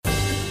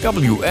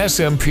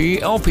WSMP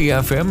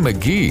LPFM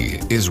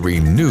McGee is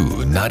Renew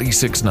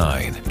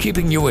 96.9,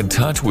 keeping you in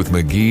touch with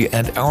McGee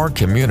and our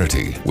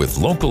community with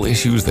local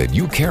issues that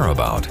you care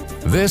about.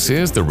 This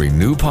is the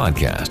Renew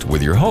Podcast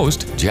with your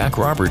host, Jack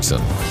Robertson.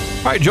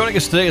 All right, joining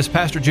us today is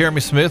Pastor Jeremy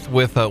Smith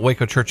with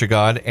Waco Church of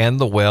God and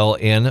The Well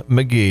in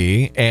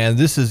McGee. And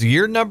this is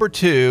year number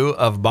 2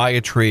 of Buy a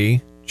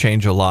Tree,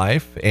 Change a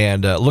Life,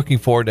 and looking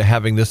forward to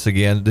having this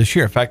again this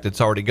year. In fact, it's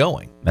already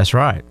going. That's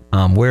right.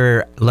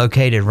 We're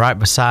located right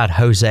beside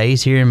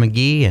Jose's here in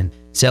McGee and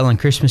selling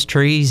Christmas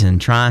trees and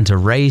trying to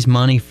raise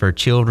money for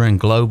children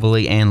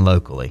globally and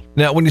locally.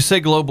 Now, when you say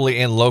globally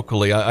and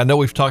locally, I know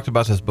we've talked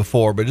about this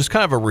before, but just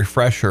kind of a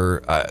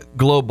refresher,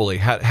 globally,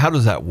 how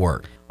does that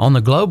work? On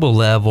the global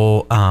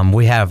level,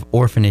 we have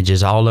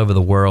orphanages all over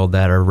the world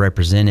that are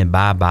represented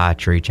by Buy a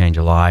Tree, Change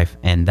a Life,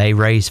 and they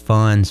raise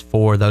funds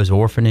for those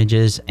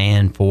orphanages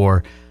and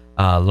for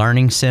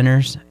learning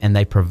centers, and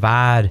they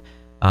provide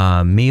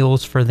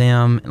meals for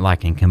them,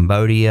 like in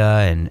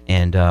Cambodia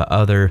and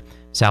other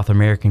South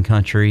American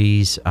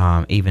countries,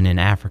 even in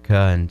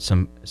Africa and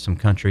some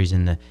countries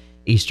in the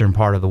eastern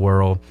part of the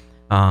world.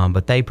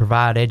 But they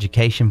provide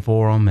education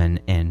for them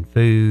and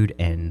food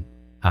and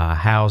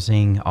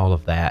housing. All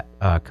of that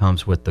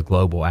comes with the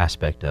global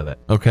aspect of it.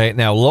 Okay.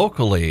 Now,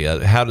 locally,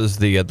 how does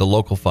the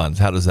local funds,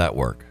 how does that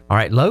work? All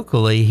right.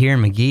 Locally, here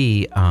in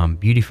McGee,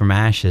 Beauty from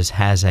Ashes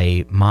has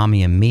a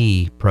Mommy and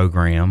Me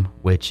program,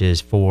 which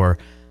is for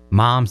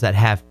moms that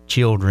have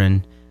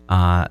children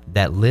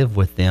that live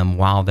with them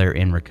while they're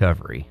in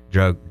recovery,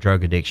 drug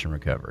addiction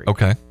recovery.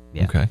 Okay.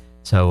 Yeah. Okay.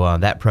 So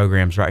that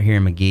program's right here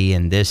in McGee,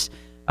 and this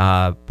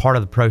part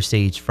of the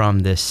proceeds from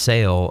this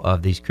sale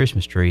of these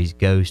Christmas trees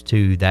goes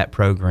to that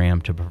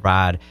program to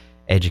provide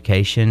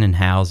education and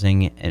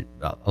housing and,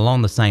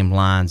 along the same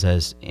lines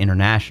as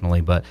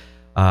internationally, but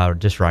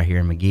just right here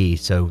in McGee.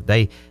 So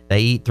they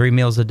eat 3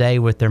 meals a day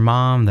with their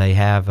mom. They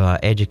have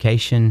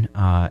education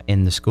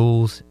in the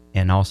schools,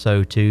 and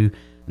also too,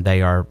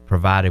 they are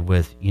provided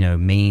with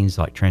means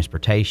like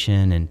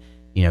transportation and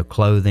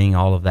clothing.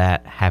 All of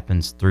that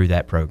happens through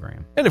that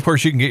program. And of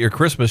course, you can get your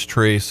Christmas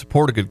tree,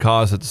 support a good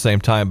cause at the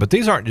same time. But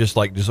these aren't just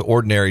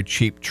ordinary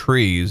cheap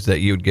trees that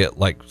you would get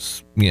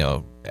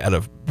at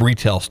a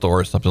retail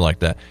store or something like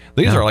that.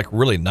 These are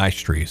really nice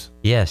trees.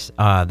 Yes,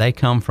 they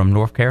come from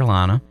North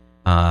Carolina,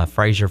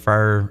 Fraser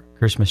Fir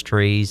Christmas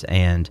trees,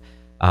 and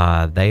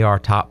they are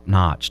top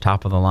notch,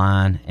 top of the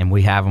line. And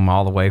we have them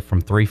all the way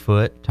from 3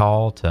 foot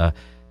tall to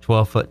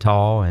 12 foot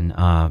tall, and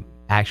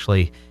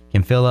actually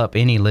can fill up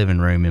any living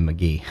room in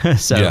McGee.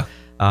 So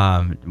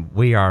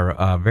we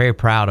are very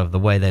proud of the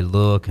way they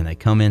look, and they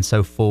come in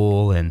so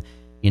full, and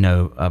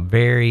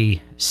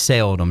very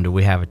seldom do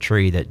we have a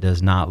tree that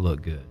does not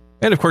look good.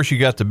 And of course, you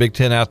got the big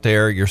tent out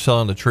there. You're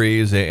selling the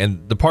trees,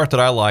 and the part that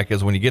I like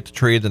is when you get the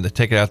tree, then they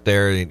take it out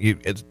there, and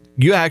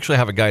you actually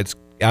have a guy that's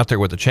out there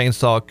with a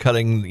chainsaw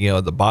cutting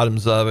the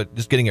bottoms of it,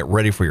 just getting it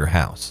ready for your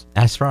house.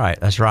 That's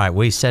right.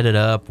 We set it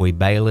up, we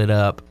bale it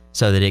up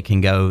so that it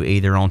can go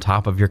either on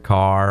top of your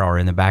car or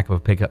in the back of a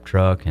pickup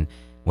truck, and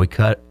we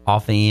cut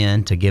off the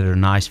end to give it a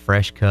nice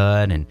fresh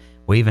cut. And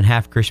we even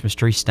have Christmas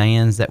tree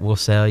stands that we'll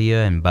sell you,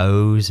 and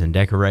bows and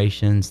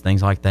decorations,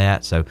 things like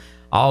that. So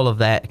all of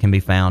that can be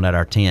found at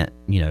our tent.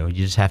 You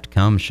just have to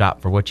come and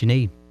shop for what you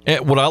need.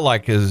 And what I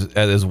like is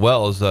as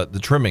well as the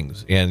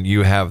trimmings, and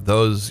you have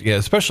those,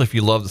 especially if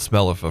you love the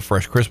smell of a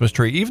fresh Christmas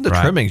tree, even the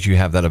trimmings, you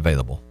have that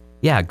available.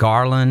 Yeah,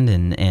 garland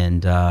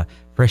and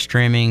fresh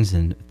trimmings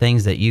and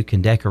things that you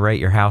can decorate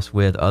your house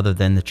with other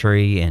than the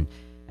tree,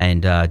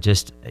 and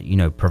just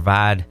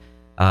provide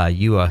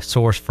you a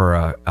source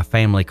for a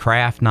family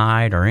craft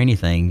night or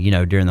anything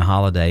during the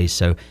holidays.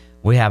 So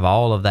we have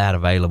all of that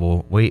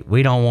available.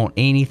 We don't want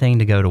anything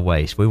to go to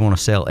waste. We want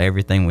to sell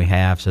everything we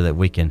have so that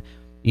we can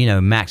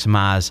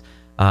maximize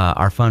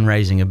our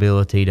fundraising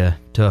ability to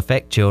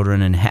affect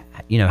children and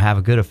have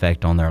a good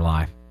effect on their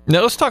life.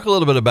 Now, let's talk a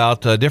little bit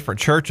about different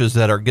churches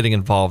that are getting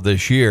involved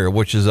this year,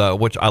 which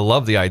I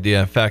love the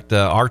idea. In fact,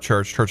 our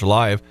church, Church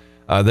Alive,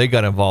 they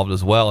got involved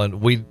as well,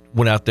 and we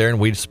went out there and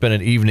we spent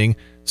an evening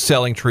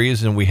selling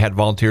trees, and we had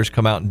volunteers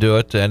come out and do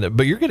it.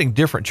 But you're getting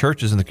different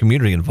churches in the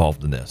community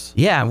involved in this.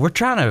 Yeah, we're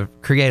trying to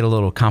create a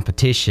little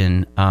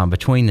competition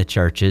between the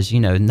churches.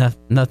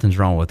 Nothing's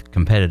wrong with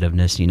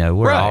competitiveness.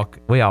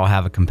 We all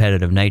have a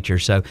competitive nature,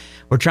 so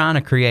we're trying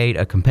to create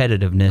a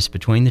competitiveness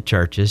between the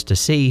churches to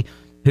see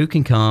who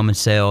can come and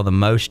sell the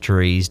most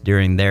trees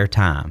during their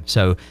time.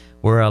 So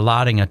we're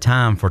allotting a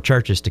time for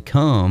churches to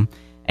come,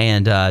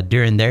 and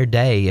during their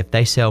day, if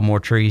they sell more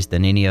trees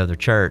than any other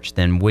church,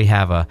 then we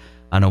have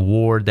an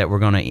award that we're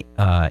going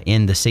to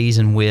end the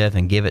season with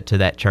and give it to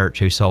that church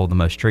who sold the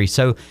most trees.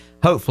 So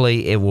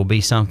hopefully it will be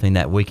something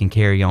that we can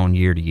carry on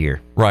year to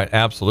year. Right,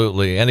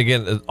 absolutely. And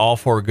again, all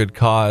for a good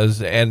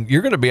cause. And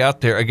you're going to be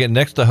out there, again,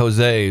 next to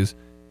Jose's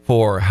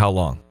for how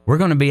long? We're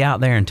going to be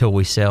out there until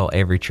we sell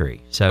every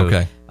tree.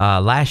 So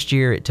last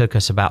year it took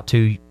us about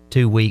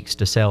two weeks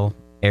to sell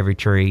every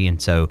tree,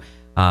 and so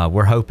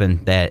we're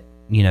hoping that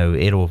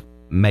it'll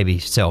maybe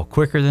sell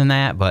quicker than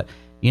that, but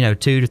 2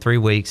 to 3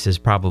 weeks is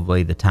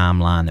probably the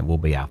timeline that we'll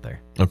be out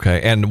there.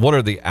 Okay. And what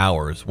are the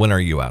hours? When are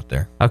you out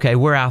there? Okay,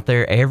 we're out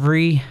there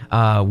every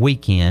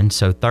weekend,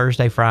 so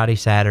Thursday, Friday,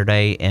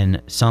 Saturday,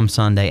 and some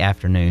Sunday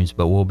afternoons,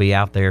 but we'll be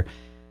out there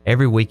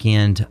every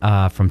weekend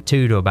from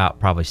 2 to about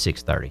probably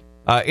 6:30.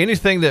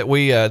 Anything that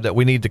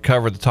we need to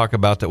cover to talk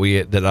about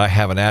that I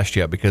haven't asked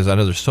yet, because I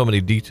know there's so many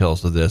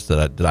details to this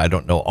that I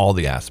don't know all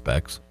the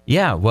aspects.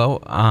 Yeah,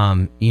 well,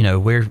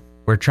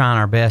 we're trying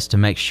our best to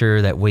make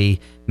sure that we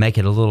make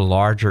it a little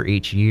larger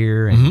each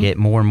year and get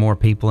more and more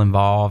people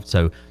involved.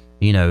 So,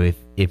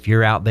 if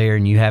you're out there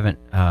and you haven't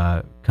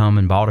come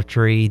and bought a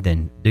tree,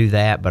 then do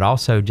that. But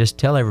also just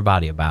tell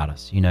everybody about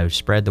us.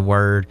 Spread the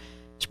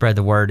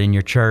word in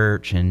your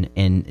church and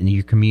in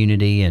your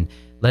community, and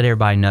let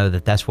everybody know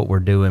that that's what we're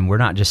doing. We're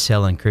not just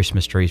selling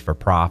Christmas trees for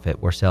profit.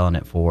 We're selling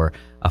it for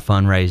a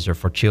fundraiser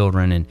for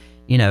children. And,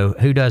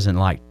 who doesn't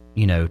like,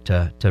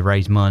 to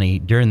raise money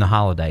during the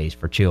holidays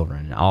for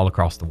children all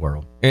across the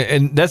world.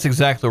 And that's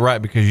exactly right,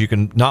 because you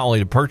can not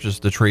only purchase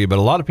the tree, but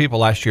a lot of people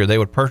last year, they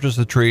would purchase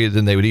the tree,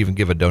 then they would even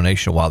give a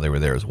donation while they were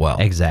there as well.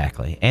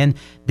 Exactly. And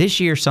this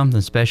year,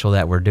 something special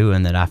that we're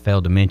doing that I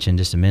failed to mention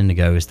just a minute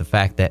ago is the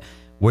fact that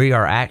we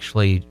are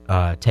actually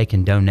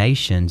taking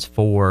donations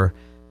for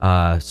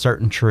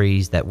certain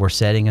trees that we're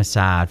setting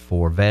aside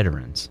for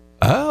veterans.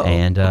 Oh,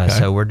 and okay.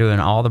 So we're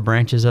doing all the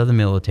branches of the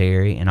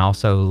military and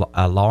also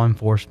law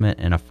enforcement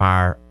and a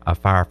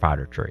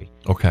firefighter tree.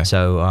 Okay.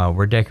 So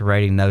we're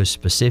decorating those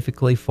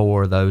specifically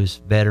for those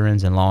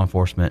veterans and law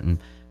enforcement and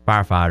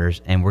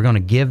firefighters, and we're going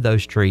to give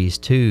those trees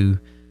to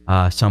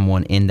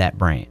someone in that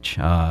branch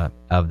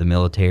of the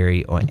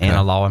military and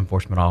a law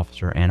enforcement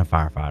officer and a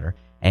firefighter.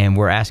 And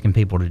we're asking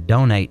people to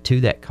donate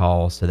to that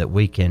cause so that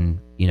we can,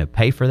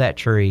 pay for that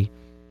tree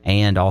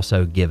and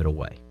also give it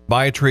away.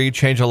 Buy a tree,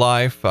 change a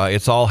life.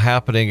 It's all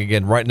happening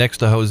again right next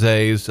to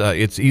Jose's.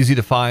 It's easy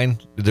to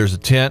find. There's a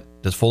tent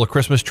that's full of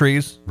Christmas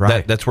trees.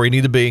 Right. That's where you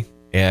need to be.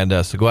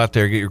 And so go out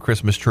there, get your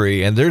Christmas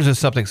tree. And there's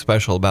just something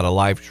special about a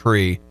live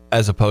tree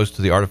as opposed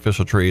to the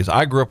artificial trees.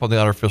 I grew up on the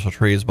artificial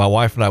trees. My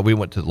wife and I, we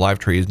went to the live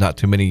trees not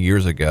too many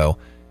years ago.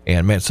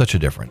 And man, it's such a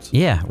difference.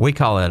 Yeah, we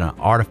call it an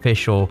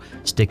artificial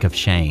stick of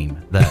shame,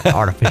 the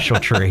artificial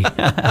tree.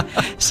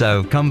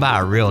 So come buy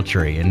a real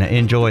tree and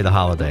enjoy the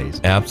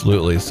holidays.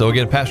 Absolutely. So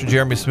again, Pastor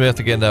Jeremy Smith,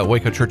 again,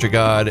 Waco Church of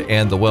God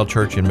and the Well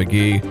Church in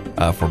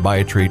McGee for Buy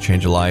a Tree,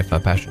 Change a Life.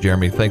 Pastor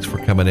Jeremy, thanks for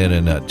coming in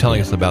and telling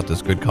us about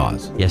this good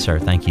cause. Yes, sir.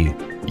 Thank you.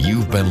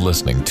 You've been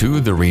listening to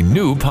the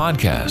Renew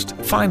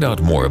Podcast. Find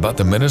out more about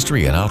the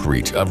ministry and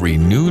outreach of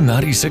Renew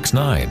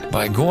 96.9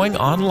 by going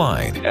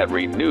online at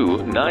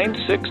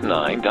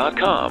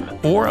renew969.com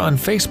or on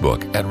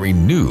Facebook at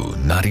Renew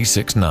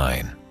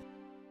 96.9.